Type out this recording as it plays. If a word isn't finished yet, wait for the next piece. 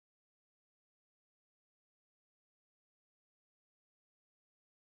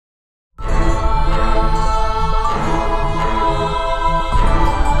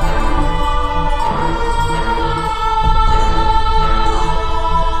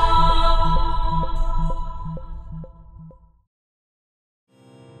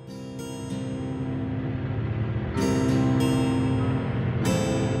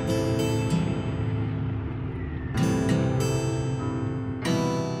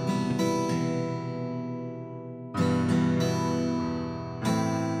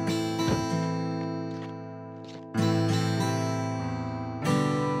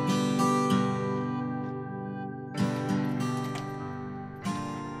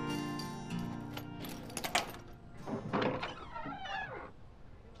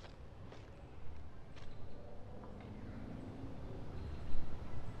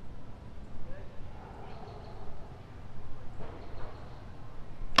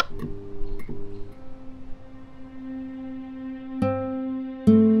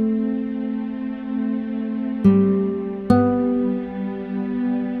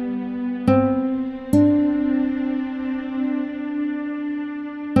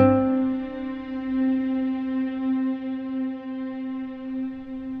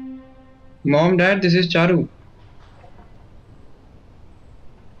Mom, Dad, this is Charu.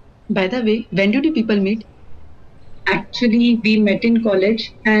 By the way, when did you people meet? Actually, we met in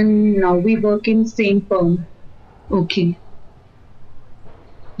college and now we work in same firm. Okay.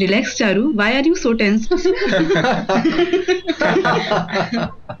 Relax, Charu. Why are you so tense?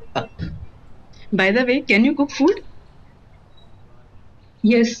 By the way, can you cook food?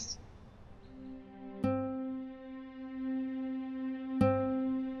 Yes,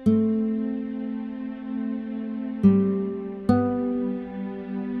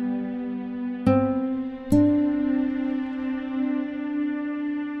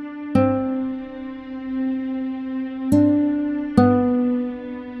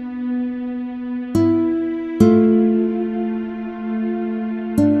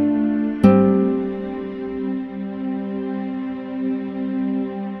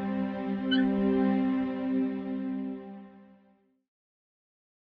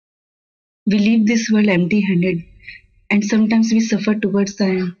 We leave this world empty handed and sometimes we suffer towards the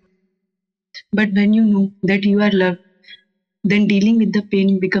end. But when you know that you are loved, then dealing with the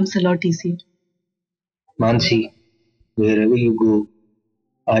pain becomes a lot easier. Mansi, wherever you go,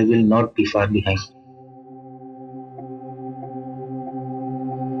 I will not be far behind.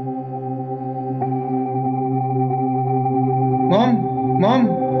 Mom,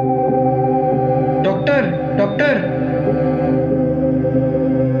 doctor.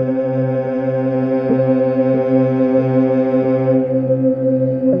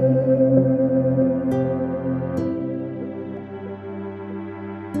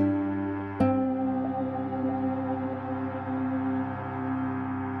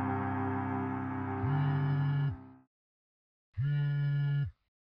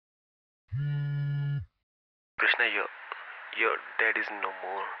 Krishna, your dad is no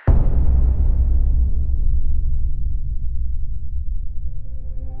more.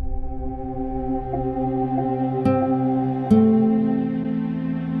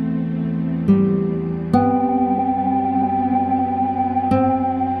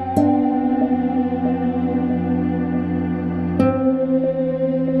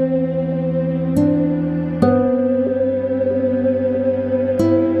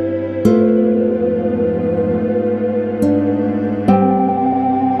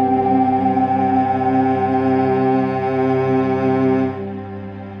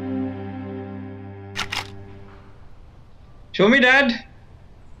 'Show me, Dad.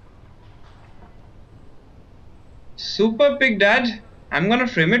 Super pic, Dad. I'm gonna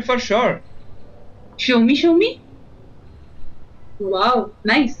frame it for sure. show me, show me. Wow,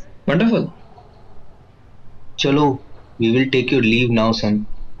 nice. Wonderful. Chalo, we will take your leave now, son.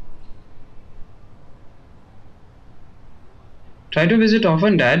 Try to visit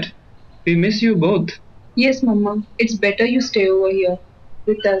often, Dad. We miss you both. Yes, Mama, it's better you stay over here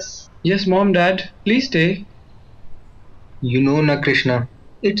with us. Yes, Mom, Dad, please stay. You know na Krishna,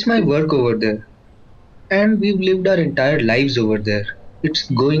 it's my work over there. And we've lived our entire lives over there. It's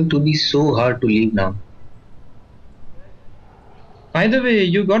going to be so hard to leave now. By the way,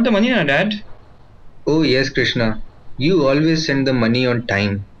 you got the money now, Dad? Oh yes, Krishna. You always send the money on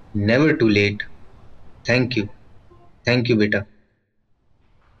time. Never too late. Thank you. Thank you, beta.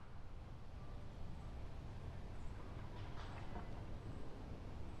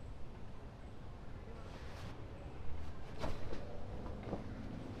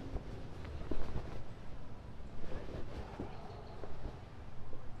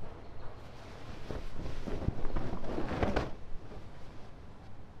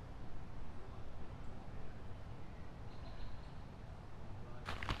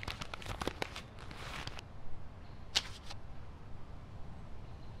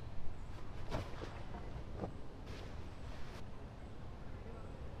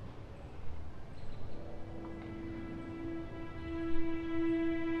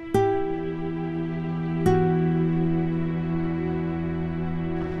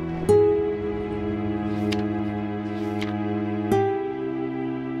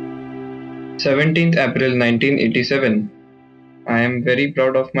 17th April 1987. I am very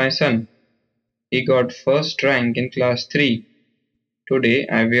proud of my son. He got first rank in class 3. Today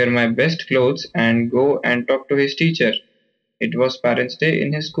I wear my best clothes and go and talk to his teacher. It was Parents' Day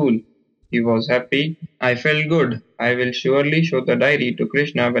in his school. He was happy. I felt good. I will surely show the diary to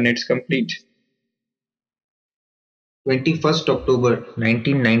Krishna when it's complete. 21st October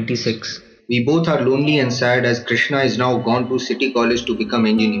 1996. We both are lonely and sad as Krishna is now gone to City College to become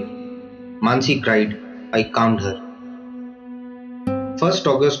engineer. Mansi cried. I calmed her. 1st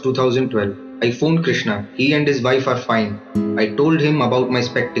August 2012. I phoned Krishna. He and his wife are fine. I told him about my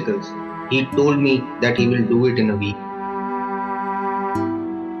spectacles. He told me that he will do it in a week.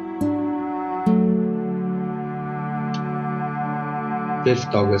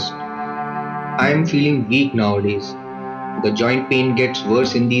 5th August. I am feeling weak nowadays. The joint pain gets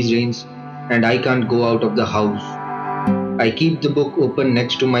worse in these rains, and I can't go out of the house. I keep the book open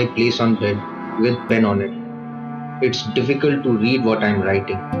next to my place on bed with pen on it. It's difficult to read what I'm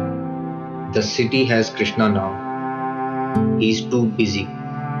writing. The city has Krishna now. He's too busy,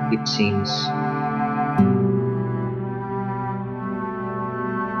 it seems.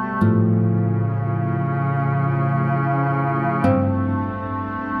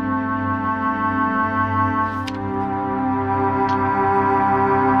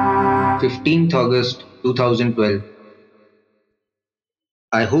 August 15th, 2012.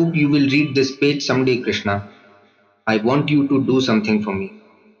 I hope you will read this page someday, Krishna. I want you to do something for me.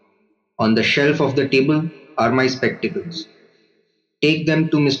 On the shelf of the table are my spectacles. Take them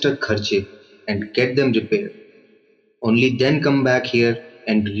to Mr. Kharche and get them repaired. Only then come back here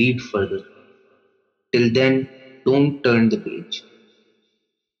and read further. Till then, don't turn the page.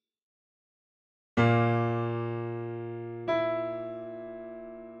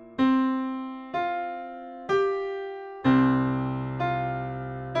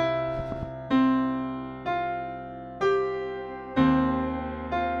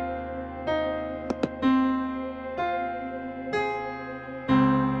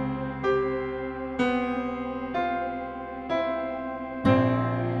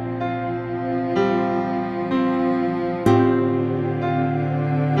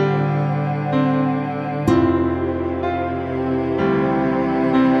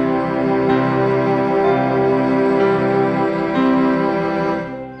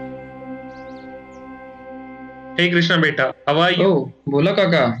 Hey Krishna beta, how are you? Oh, bola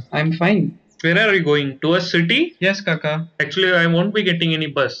Kaka, I'm fine. Where are you going? To a city? Yes, Kaka. Actually, I won't be getting any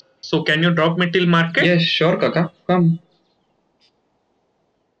bus. So can you drop me till market? Yes, sure, Kaka. Come.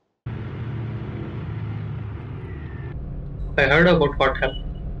 I heard about what happened.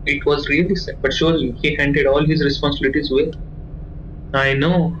 It was really sad, but surely he handled all his responsibilities well. I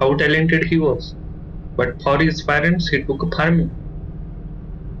know how talented he was, but for his parents, he took up farming.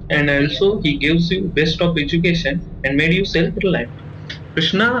 And also, he gives you best of education and made you self-reliant.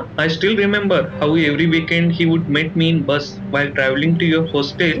 Krishna, I still remember how every weekend he would meet me in bus while traveling to your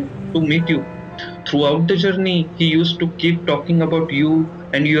hostel to meet you. Throughout the journey, he used to keep talking about you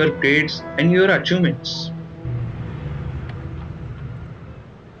and your grades and your achievements.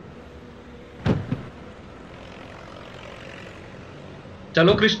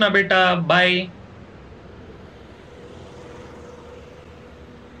 चलो कृष्णा बेटा bye.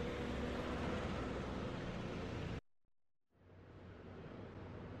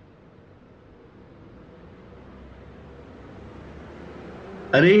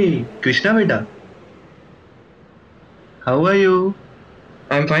 अरे कृष्णा बेटा, how are you?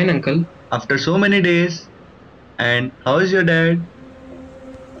 I'm fine, uncle. After so many days. And how is your dad?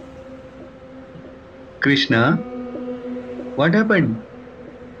 Krishna, what happened?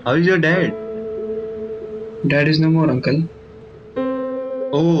 How is your dad? Dad is no more, uncle.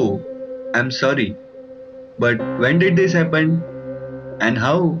 Oh, I'm sorry. But when did this happen? And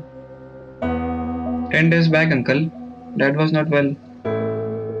how? 10 days back, uncle. Dad was not well.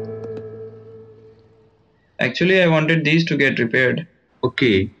 Actually, I wanted these to get repaired.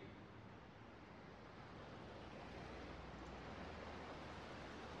 Okay.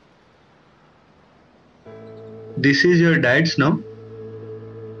 This is your dad's, no?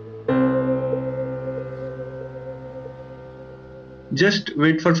 Just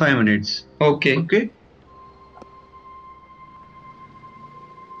wait for 5 minutes. Okay. Okay?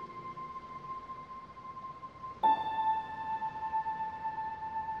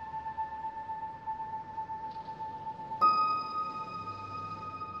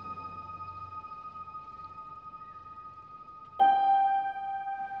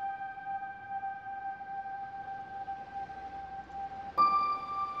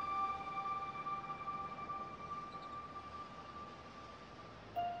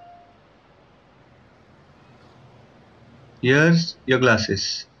 Here's your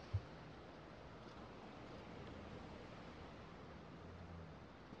glasses.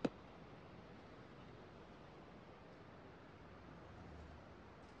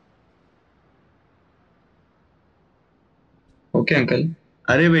 Okay, uncle.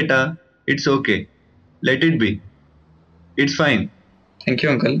 Arey beta, it's okay. Let it be. It's fine. Thank you,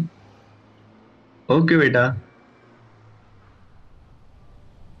 uncle. Okay beta.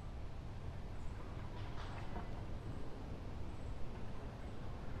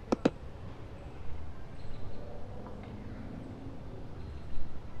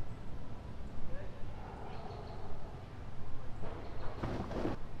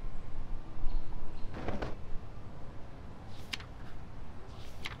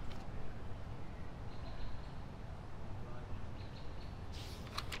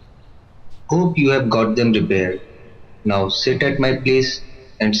 Hope you have got them repaired. Now sit at my place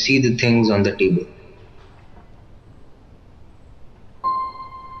and see the things on the table.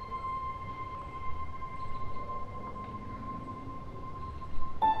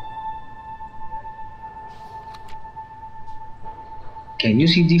 Can you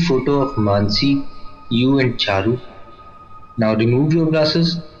see the photo of Mansi, you and Charu? Now remove your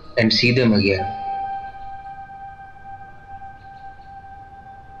glasses and see them again.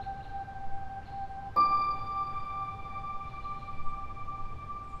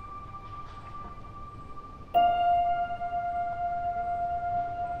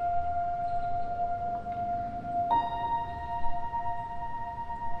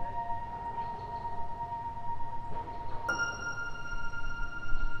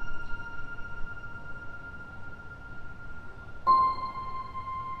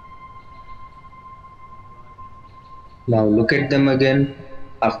 Now look at them again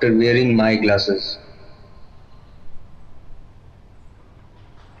after wearing my glasses.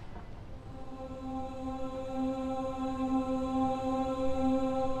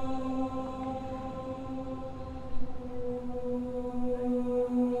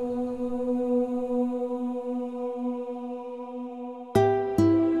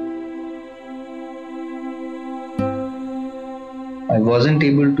 I wasn't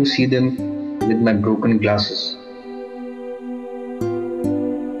able to see them with my broken glasses.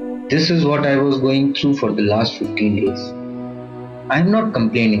 This is what I was going through for the last 15 days. I'm not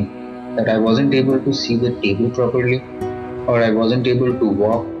complaining that I wasn't able to see the table properly, or I wasn't able to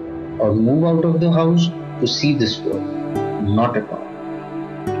walk or move out of the house to see this world. Not at all.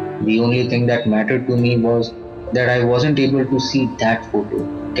 The only thing that mattered to me was that I wasn't able to see that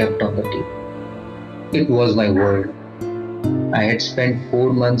photo kept on the table. It was my world. I had spent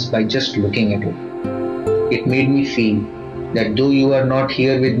 4 months by just looking at it. It made me feel that though you are not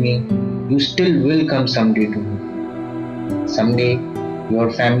here with me, you still will come someday to me. Someday, your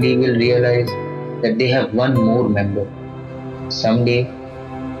family will realize that they have one more member. Someday,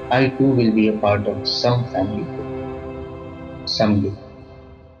 I too will be a part of some family group. Someday.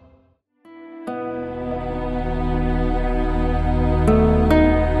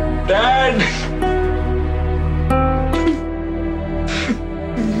 Dad!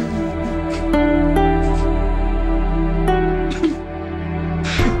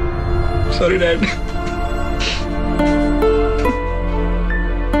 Sorry, Dad.